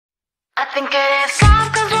I think it is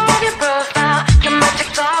love cause I love your profile. You're my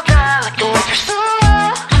TikTok guy, like the way you're so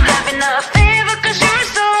low. I'm having a fever cause you're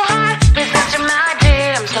so hot. Please answer my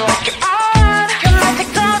DMs, I like you're on. You're my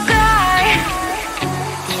TikTok guy.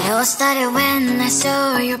 It all started when I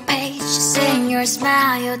saw your page. Seeing your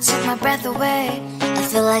smile, you took my breath away. I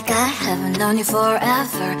feel like I haven't known you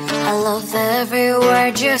forever. I love every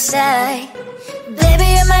word you say. Baby,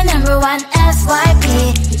 you're my number one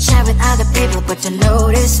FYP. You chat with other people but don't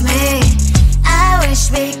notice me. I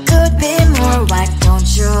wish we could be more. Why don't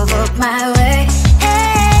you look my way?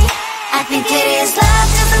 Hey, I think it is love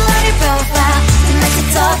cause I love your profile. You make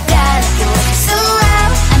it talk guy like you look so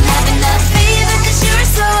loud. I'm having a fever cause you're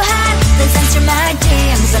so hot. Please answer my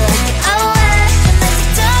DMs, I like it a lot. You make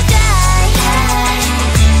it talk guy. Hey,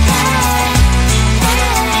 hey, hey.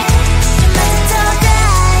 You make it talk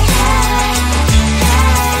guy.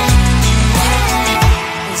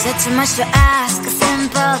 Is it too much to ask? A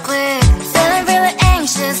simple click. Feeling really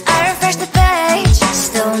anxious, I refresh the page.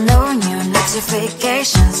 Still no new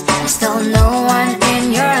notifications. Still no one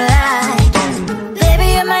in your life.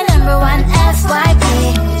 Baby, you're my number one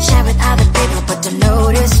FYP. Share with other people but don't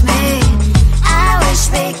notice me. I wish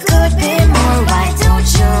we could be more. Why don't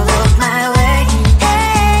you look my way?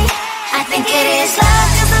 Hey, I think it is love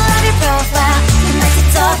cause I love your profile. You make it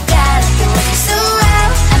talk guy like you look so well.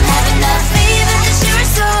 I'm having a fever cause you're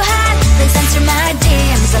so hot. Please answer my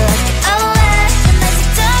DMs, I like it a lot. You make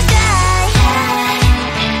it talk guy. Hey,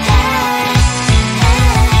 hey, hey.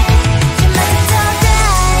 You make it talk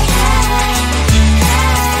guy. Hey, hey,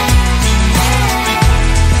 hey.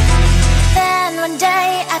 Then one day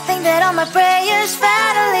I think that all my prayers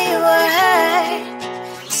finally were heard.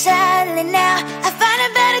 Sadly now I find a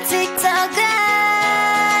better TikTok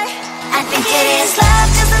guy. I think it is love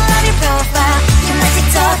cause I love your profile. You my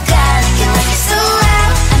TikTok guy like you like it so well.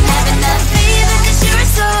 I'm having a fever cause you're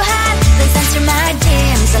so hot. Please answer my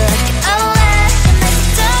DMs, I like it a lot. You my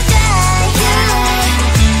TikTok guy. You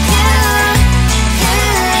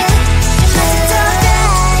my TikTok guy.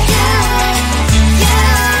 You.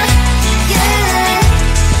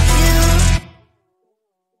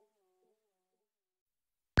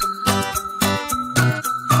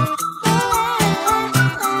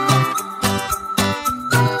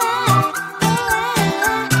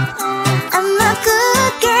 I'm a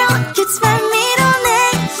good girl, it's my middle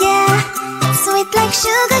name, yeah. Sweet like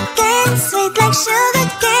sugar cane, sweet like sugar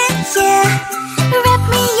cane, yeah. Wrap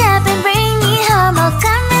me up and bring me home, I'll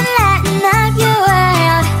come and lighten up your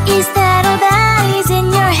world. Is that all that is in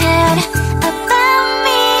your head about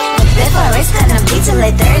me? Before it's gonna be too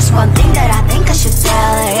late, there's one thing that I think I should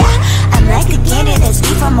tell her, yeah. I'm like the candy that's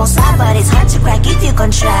deep from outside, but it's hard to crack if you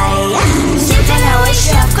can try, yeah. Something I wish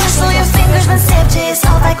you have crossed all your fingers when safety is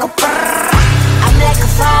all like a brrrr. I'm like a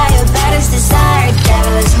fire, that is desire,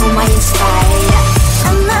 devil is whom I inspire, yeah.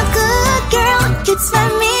 I'm a good girl, it's my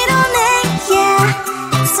middle name, yeah.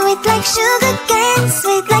 Sweet like sugar cane,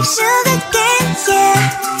 sweet like sugar cane, yeah.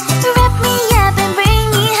 Wrap me up and bring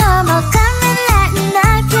me home, I'll come and lighten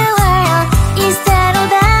up your world. Is that all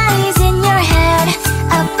that is in your head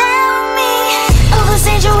about me? All those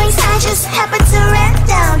angel wings I just happen to rent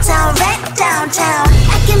downtown, rent downtown.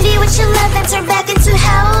 I can be what you love and turn back into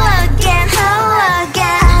hell again, hell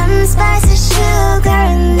again. I'm spicy sugar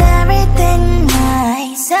and everything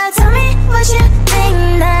nice. So tell me what you think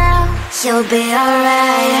now. You'll be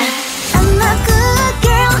alright. I'm a good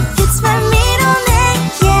girl, it's my middle name,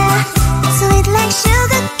 yeah. Sweet like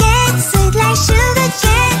sugar cane, sweet like sugar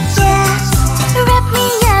cane, yeah. Wrap me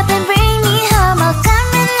up and bring me home, I'll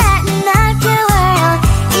come and lighten up your world.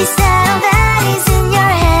 Is that all that is in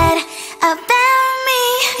your head about me?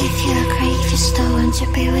 If you agree, if you still want to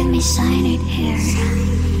be with me, sign it here.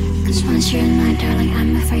 Cause once you're in my darling,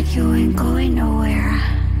 I'm afraid you ain't going nowhere.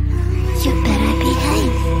 You better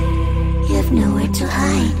behave, you have nowhere to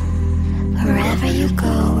hide. Wherever you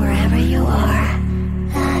go, wherever you are,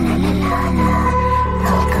 la la la la la,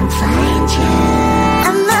 I'll come find you.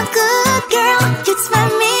 I'm a good girl, it's my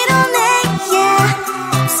middle name, yeah.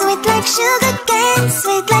 Sweet like sugar cane,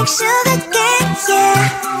 sweet like sugar cane, yeah.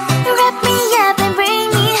 Wrap me up and bring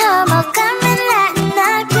me home, I'll come and lighten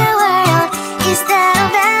up your world. Is that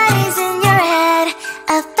all that is in your head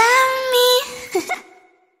about me?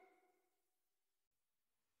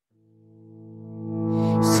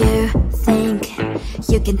 You think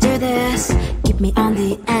you can do this, keep me on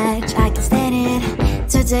the edge, I can stand it.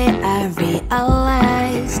 Today I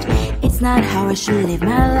realized it's not how I should live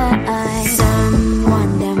my life.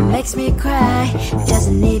 Someone that makes me cry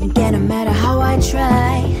doesn't even get no matter how I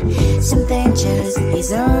try. Something just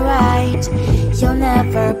isn't right. You'll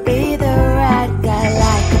never be the right guy.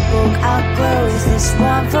 Like a book, I'll close this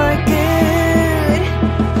one for good.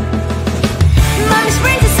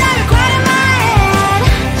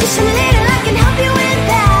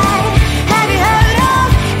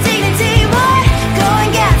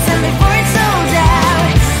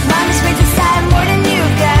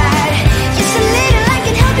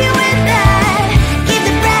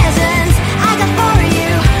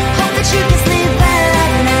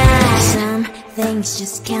 this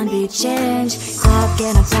just can't be changed. Clock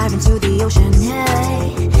and I'm diving to the ocean,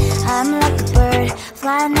 hey. I'm like a bird,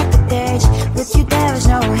 flying like a bird. With you there is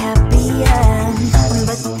no happy end.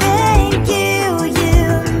 But thank you,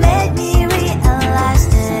 you made me realize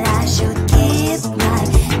that I should keep my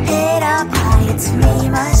head up high. It's me,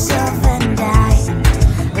 myself and I.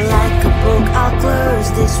 Like a book, I'll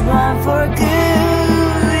close this one for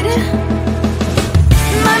good.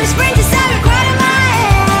 Mommy's brain decided right in my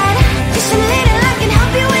head. Just a little, I can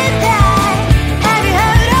help you with that. Have you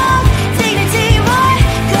heard of dignity, boy?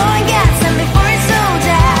 Go and get some before it's sold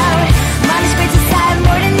out. Mommy's brain decided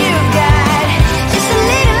more than you got. Just a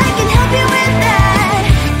little, I can help you with that.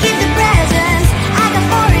 Keep the presents I got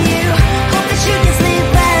for you. Hope that you can sleep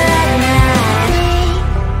well at night.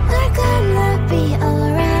 We're gonna be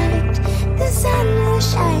alright. The sun will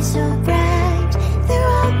shine so bright. The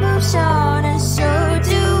road moves on and so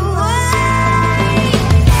do I.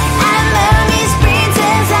 And memories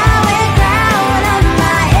princess, I wear crown on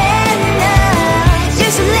my head now.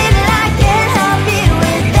 Just a little, I can't help you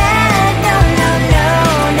with that. No, no, no,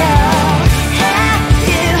 no. Have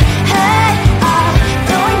you heard of?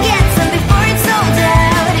 Go and get some before it's sold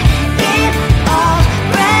out. Keep all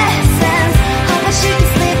presents. Hope that you can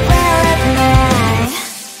sleep well at night.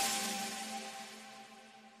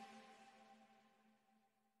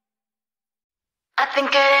 I think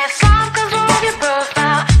it is love 'cause I love your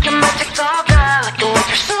profile. You're my TikTok guy, like the way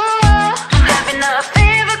you're so low. I'm having a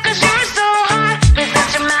fever 'cause you're so hot. Please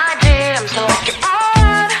answer my DMs, so like you're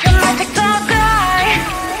on. You're my TikTok guy.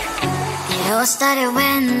 It all started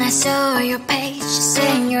when I saw your page.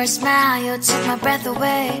 Seeing your smile, you took my breath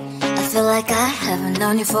away. I feel like I haven't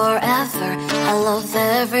known you forever. I love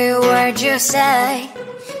every word you say.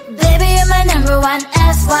 Baby, you're my number one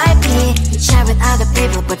FYP. You chat with other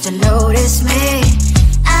people, but you notice me.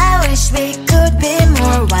 I wish we could be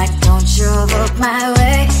more. Why don't you look my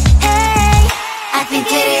way? Hey, I think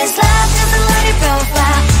it is love 'cause I love your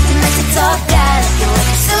profile. You make it talk guy, like you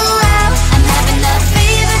look so well. I'm having a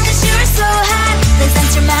fever 'cause you're so hot. Please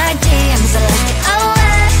answer my DMs, I like it a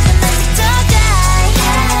lot. You make it talk guy.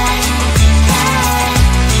 Hey, hey,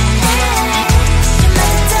 hey. You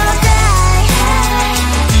make it talk guy.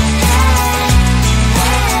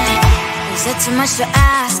 Is it too much to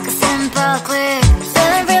ask? A simple click.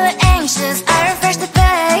 Feeling really anxious, I refresh the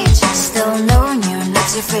page. Still no new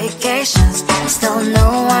notifications. Still no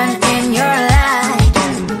one in your life.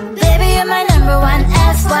 Baby, you're my number one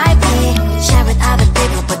FYP. Share with other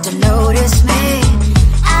people, but don't notice me.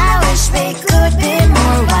 I wish we could be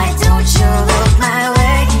more. Why don't you look my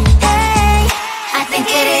way? Hey, I think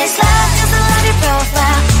it is love 'cause I love your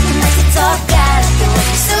profile. You make it talk guy, like you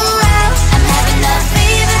look so well. I'm having a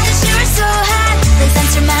fever 'cause you're so hot. Please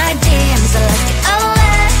answer my DMs, I like it a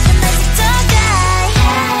lot. You make it talk guy.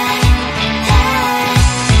 Hey, hey,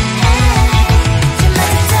 hey. You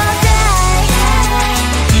make it talk guy. Hey,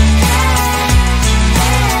 hey,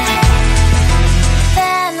 hey.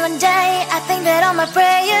 Then one day I think that all my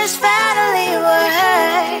prayers finally were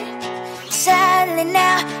heard. Sadly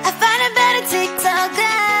now I find a better TikTok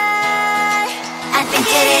guy. I think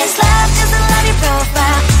it is love 'cause I love your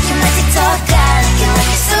profile. You make it talk guy, like you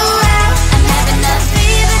look so well. I'm having a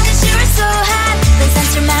fever 'cause you're so hot. Please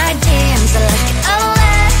answer my DMs, I like it a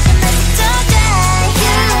lot. You make it talk guy.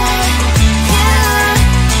 You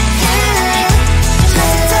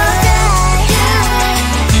make it talk guy.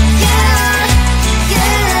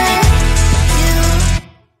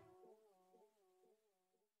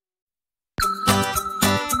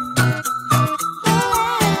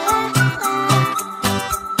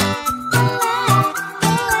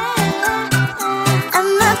 I'm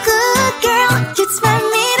a good girl, it's my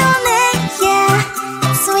middle name, yeah.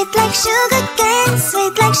 Sweet like sugar cane,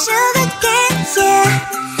 sweet like sugar cane, yeah.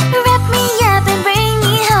 Wrap me up and bring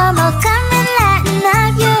me home, I'll come and lighten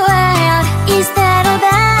up your world. Is that all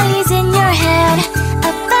that is in your head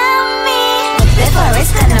about me? Before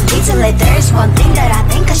it's gonna be too late, there's one thing that I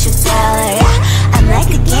think I should tell her, yeah. I'm like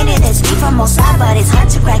the candy that's sweet from outside, but it's hard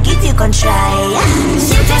to crack if you can try, yeah.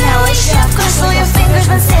 Something I wish you have crossed all your fingers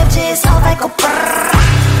when safety is off, I go brrrr.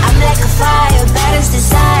 I'm like a fire, that is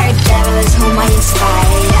desire, devil is whom I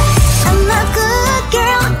inspire, yeah. I'm a good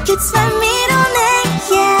girl, it's my middle name,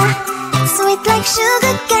 yeah. Sweet like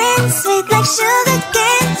sugar cane, sweet like sugar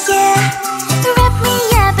cane, yeah. Wrap me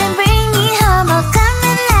up and bring me home, I'll come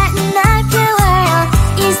and lighten up your world.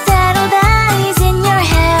 Is that all that is in your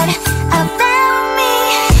head about me?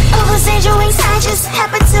 All those angel wings I just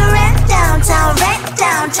happen to rent downtown, rent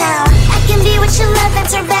downtown. I can be what you love and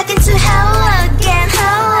turn back into hell again,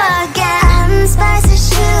 hell again. I'm spicy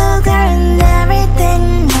sugar and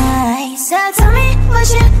everything nice. So tell me what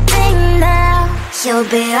you think now. You you'll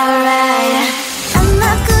be alright. I'm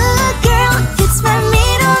a good girl, it's my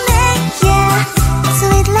middle name, yeah.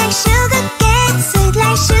 Sweet like sugar cane, sweet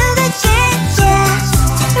like sugar cane, yeah.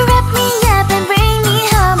 Wrap me up and bring me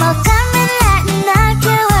home, I'll come and lighten up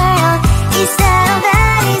your world. Is that all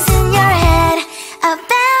that is in your head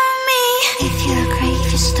about me? If you're great,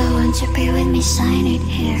 if you still want to be with me, sign it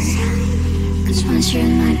here. Cause once you're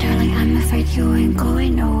in my darling, I'm afraid you ain't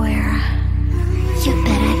going nowhere. You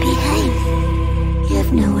better behave, you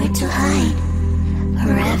have nowhere to hide.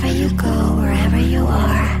 Wherever you go, wherever you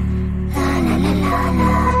are, la la la la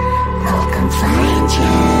la, I'll come find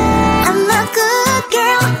you. I'm a good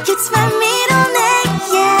girl, it's my middle name,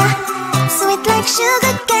 yeah. Sweet like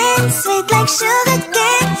sugar cane, sweet like sugar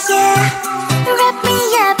cane, yeah. Wrap me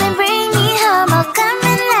up and bring me home, I'll come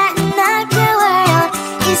and lighten up your world.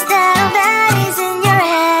 Is that all that is in your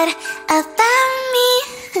head about me?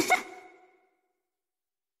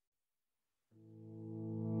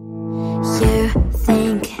 You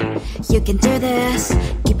think you can do this,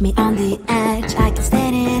 keep me on the edge, I can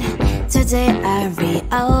stand it. Today I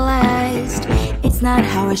realized it's not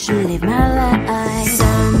how I should live my life.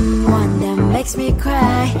 Someone that makes me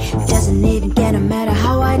cry doesn't even get no matter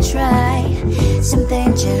how I try.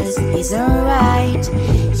 Something just isn't right,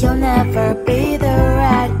 you'll never be the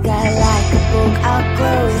right guy. Like a book, I'll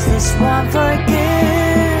close this one for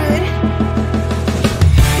good.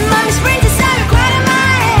 Mommy's brain decided quite in my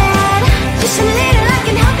head. Just a little, I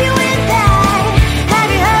can help you with that. Have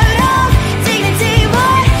you heard of dignity,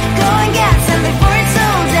 boy? Go and get some before it's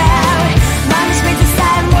sold out. Mommy's brain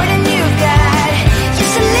decided more than you got.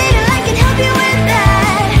 Just a little, I can help you with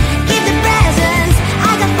that. Give the presents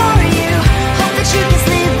I got for you. Hope that you can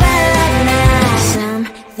sleep well at night. Some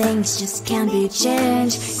things just can't be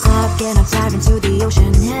changed. Stop getting diving into the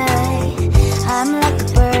ocean, hey. I'm like a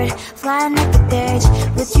bird, flying like a bird.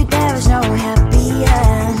 With you there is no happy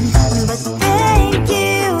end. But thank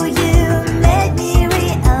you, you made me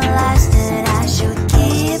realize that I should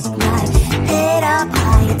keep my head up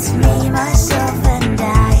high. It's me, myself and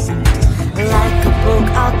I. Like a book,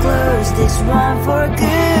 I'll close this one for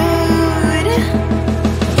good.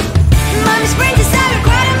 Mommy's brain decided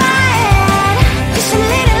quite in my head. Just a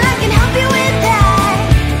little, I can help you with that.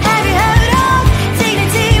 Have you heard of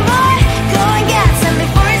dignity, boy? Go and get some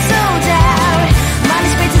before it's sold out.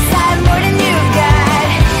 Mommy's brain decided more than you got.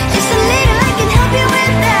 Just a little, I can help you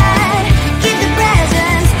with that. Give the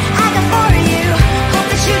presents I got for you. Hope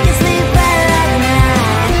that you can sleep well at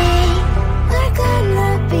night. We're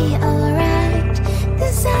gonna be alright. The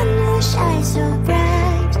sun will shine so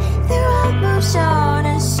bright. The road moves on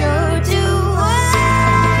and so do I.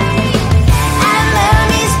 I'm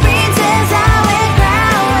Lonely's princess, I wear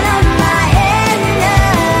crown on my head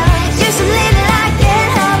now. Just a little, I can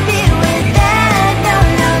help you with that. No,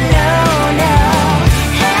 no, no, no.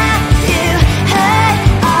 Have you heard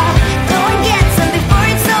of? Go and get some before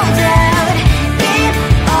it's sold out. Give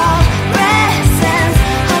all presents.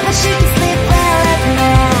 Hope that you can sleep well at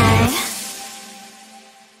night.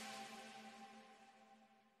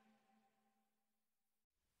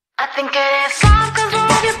 I think it is soft cause I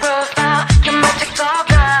love your profile. Your magic talk,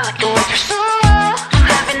 I like the way you're so low. I'm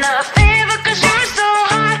having a fever cause you're so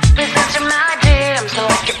hot. Please answer my DMs, I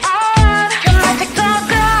like your on. Your magic talk,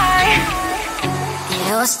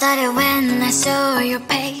 it all started when I saw your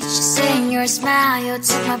page. Seeing your smile, you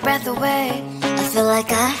took my breath away. I feel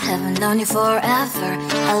like I haven't known you forever.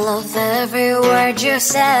 I love every word you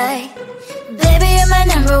say. Baby, you're my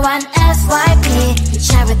number one FYP. You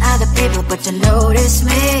chat with other people, but you notice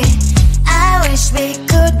me. I wish we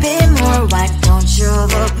could be more. Why don't you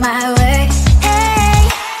look my way? Hey,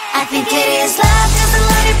 I think it is love, cause I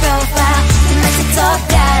love your profile. You make it talk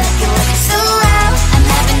guy, like you look so loud. I'm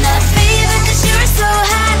having a fever cause you're so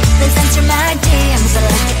hot. Please answer my DMs, I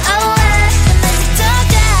like it a lot. You make it talk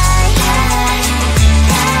guy. Hey,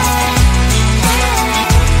 hey, hey.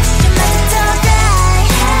 You make it talk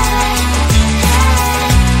guy.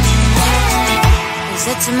 Is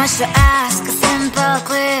it too much to ask? A simple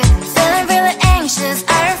click. Feeling really anxious,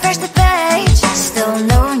 I refresh the page. Still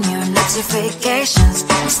no new notifications,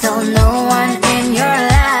 still no one